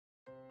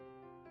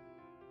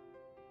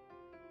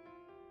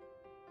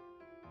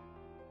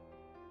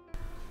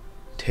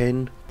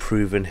10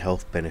 proven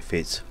health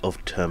benefits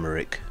of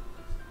turmeric.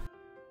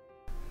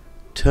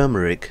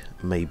 Turmeric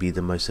may be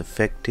the most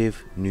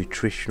effective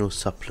nutritional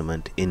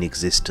supplement in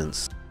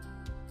existence.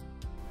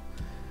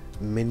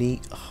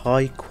 Many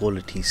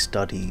high-quality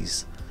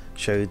studies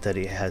show that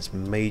it has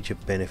major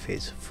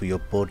benefits for your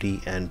body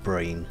and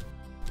brain.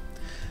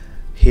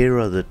 Here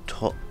are the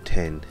top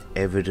 10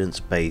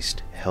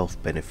 evidence-based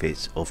health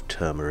benefits of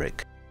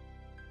turmeric.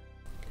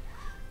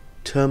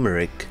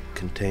 Turmeric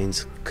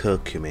contains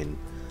curcumin,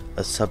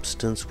 a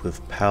substance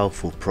with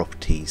powerful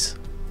properties.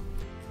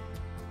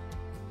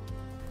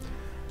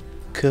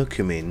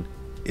 Curcumin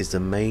is the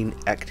main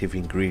active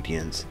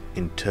ingredient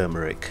in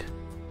turmeric.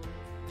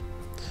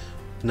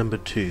 Number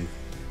 2.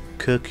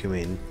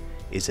 Curcumin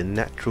is a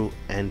natural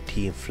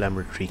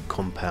anti-inflammatory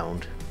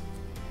compound.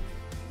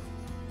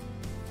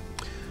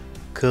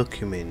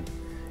 Curcumin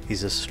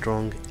is a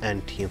strong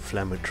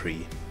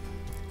anti-inflammatory.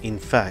 In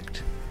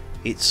fact,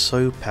 it's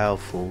so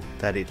powerful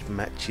that it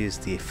matches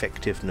the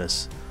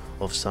effectiveness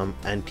of some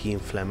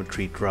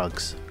anti-inflammatory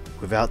drugs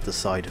without the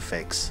side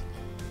effects.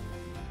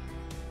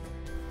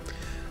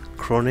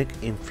 Chronic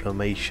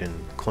inflammation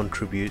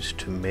contributes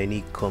to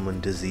many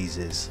common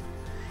diseases.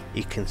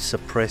 It can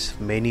suppress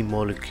many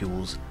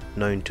molecules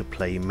known to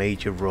play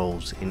major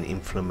roles in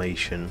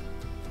inflammation.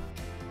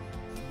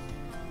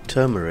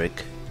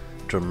 Turmeric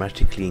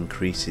dramatically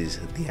increases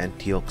the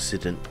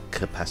antioxidant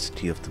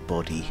capacity of the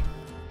body.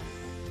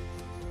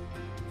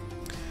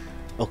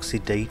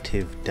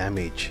 Oxidative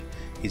damage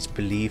is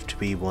believed to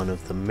be one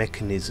of the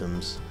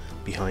mechanisms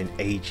behind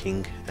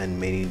aging and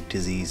many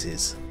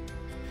diseases.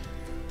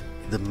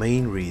 The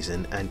main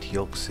reason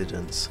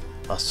antioxidants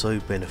are so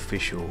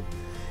beneficial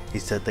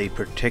is that they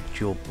protect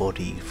your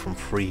body from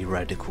free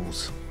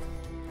radicals.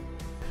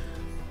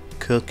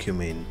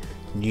 Curcumin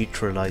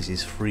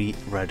neutralizes free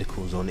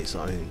radicals on its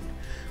own,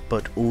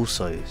 but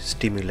also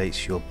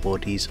stimulates your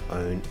body's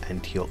own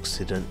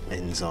antioxidant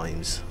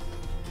enzymes.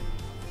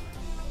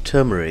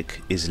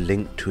 Turmeric is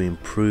linked to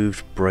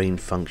improved brain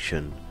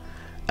function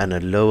and a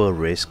lower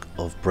risk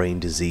of brain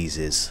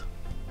diseases.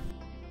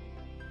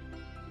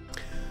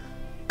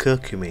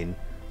 Curcumin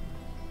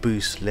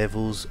boosts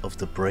levels of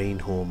the brain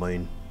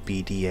hormone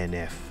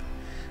BDNF,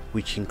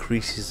 which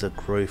increases the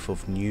growth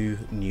of new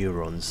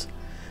neurons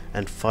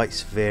and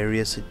fights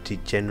various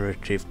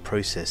degenerative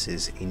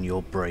processes in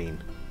your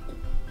brain.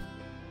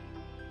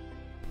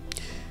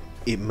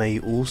 It may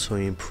also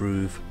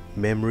improve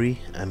memory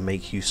and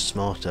make you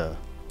smarter,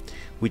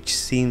 which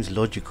seems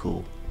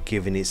logical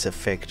given its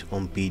effect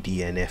on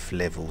BDNF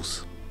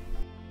levels.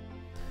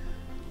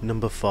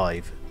 Number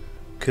 5.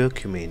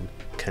 Curcumin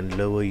can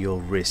lower your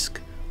risk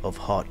of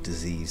heart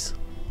disease.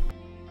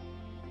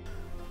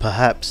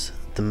 Perhaps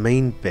the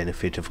main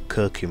benefit of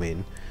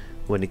curcumin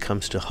when it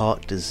comes to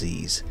heart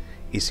disease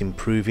is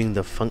improving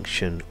the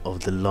function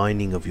of the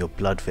lining of your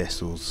blood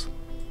vessels.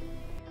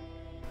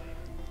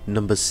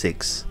 Number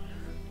 6.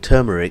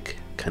 Turmeric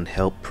can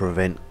help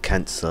prevent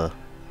cancer.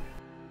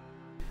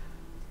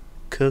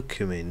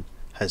 Curcumin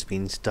has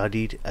been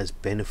studied as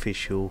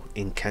beneficial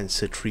in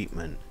cancer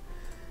treatment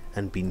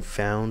and been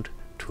found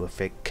to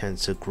affect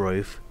cancer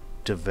growth,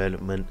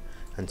 development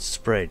and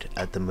spread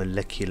at the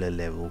molecular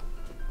level.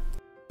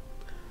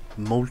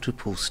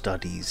 Multiple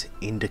studies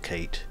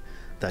indicate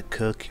that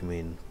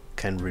curcumin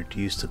can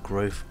reduce the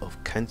growth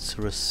of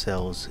cancerous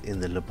cells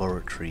in the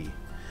laboratory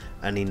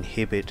and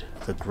inhibit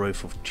the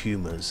growth of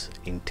tumors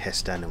in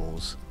test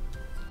animals.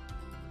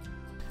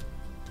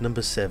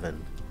 Number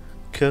 7.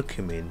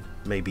 Curcumin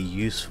may be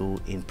useful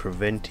in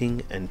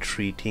preventing and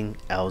treating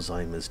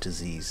Alzheimer's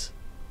disease.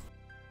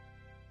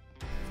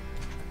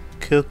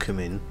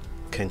 Curcumin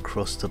can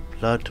cross the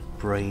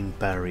blood-brain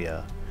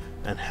barrier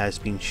and has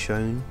been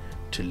shown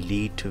to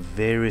lead to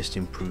various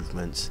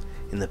improvements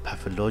in the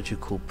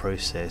pathological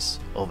process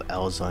of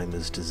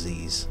Alzheimer's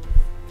disease.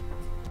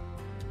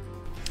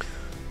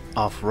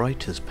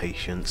 Arthritis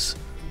patients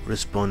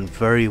respond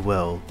very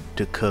well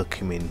to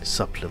curcumin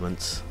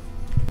supplements.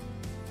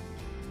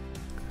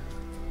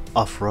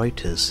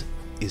 Arthritis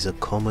is a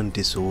common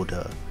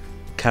disorder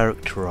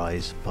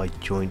characterized by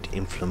joint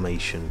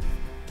inflammation.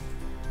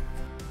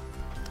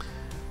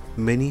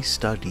 Many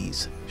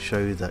studies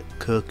show that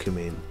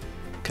curcumin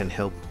can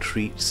help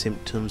treat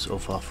symptoms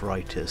of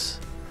arthritis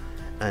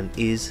and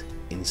is,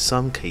 in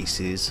some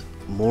cases,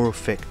 more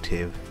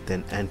effective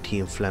than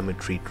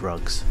anti-inflammatory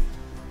drugs.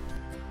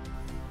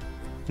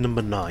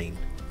 Number 9.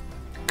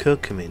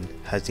 Curcumin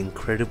has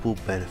incredible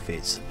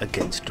benefits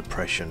against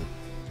depression.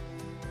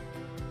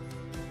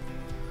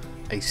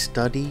 A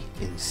study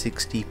in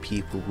 60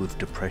 people with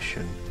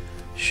depression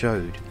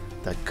showed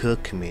that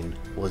curcumin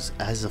was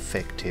as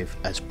effective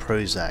as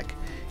Prozac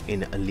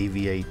in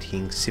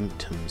alleviating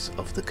symptoms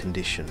of the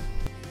condition.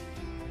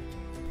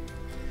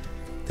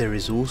 There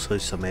is also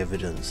some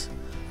evidence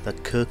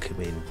that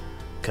curcumin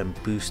can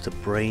boost the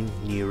brain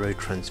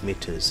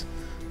neurotransmitters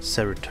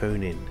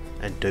serotonin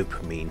and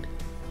dopamine.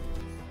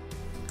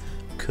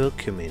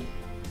 Curcumin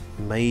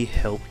may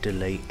help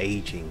delay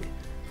aging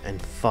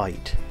and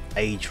fight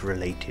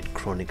age-related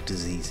chronic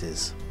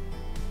diseases.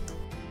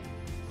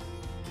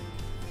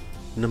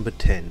 Number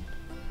 10.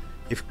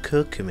 If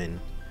curcumin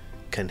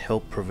can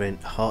help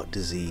prevent heart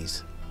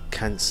disease,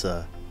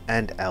 cancer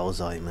and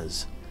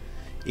Alzheimer's,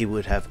 it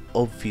would have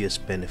obvious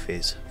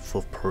benefits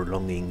for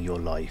prolonging your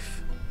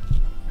life.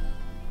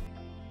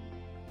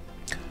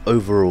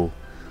 Overall,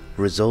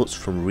 results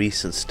from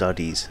recent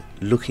studies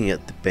looking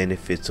at the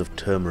benefits of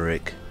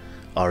turmeric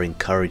are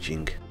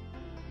encouraging.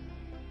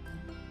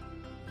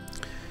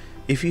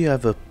 If you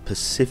have a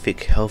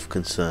specific health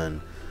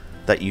concern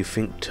that you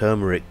think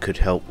turmeric could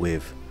help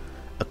with,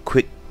 a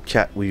quick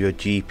chat with your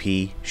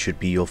GP should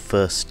be your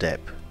first step.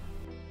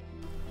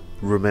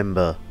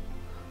 Remember,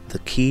 the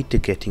key to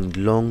getting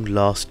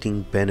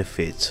long-lasting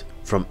benefits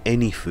from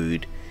any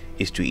food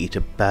is to eat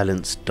a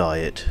balanced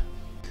diet.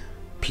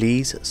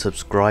 Please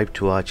subscribe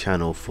to our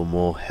channel for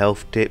more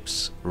health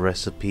tips,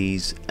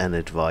 recipes and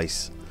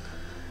advice.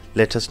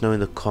 Let us know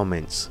in the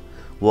comments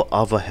what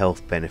other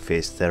health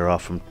benefits there are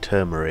from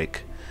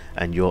turmeric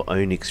and your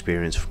own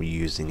experience from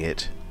using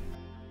it.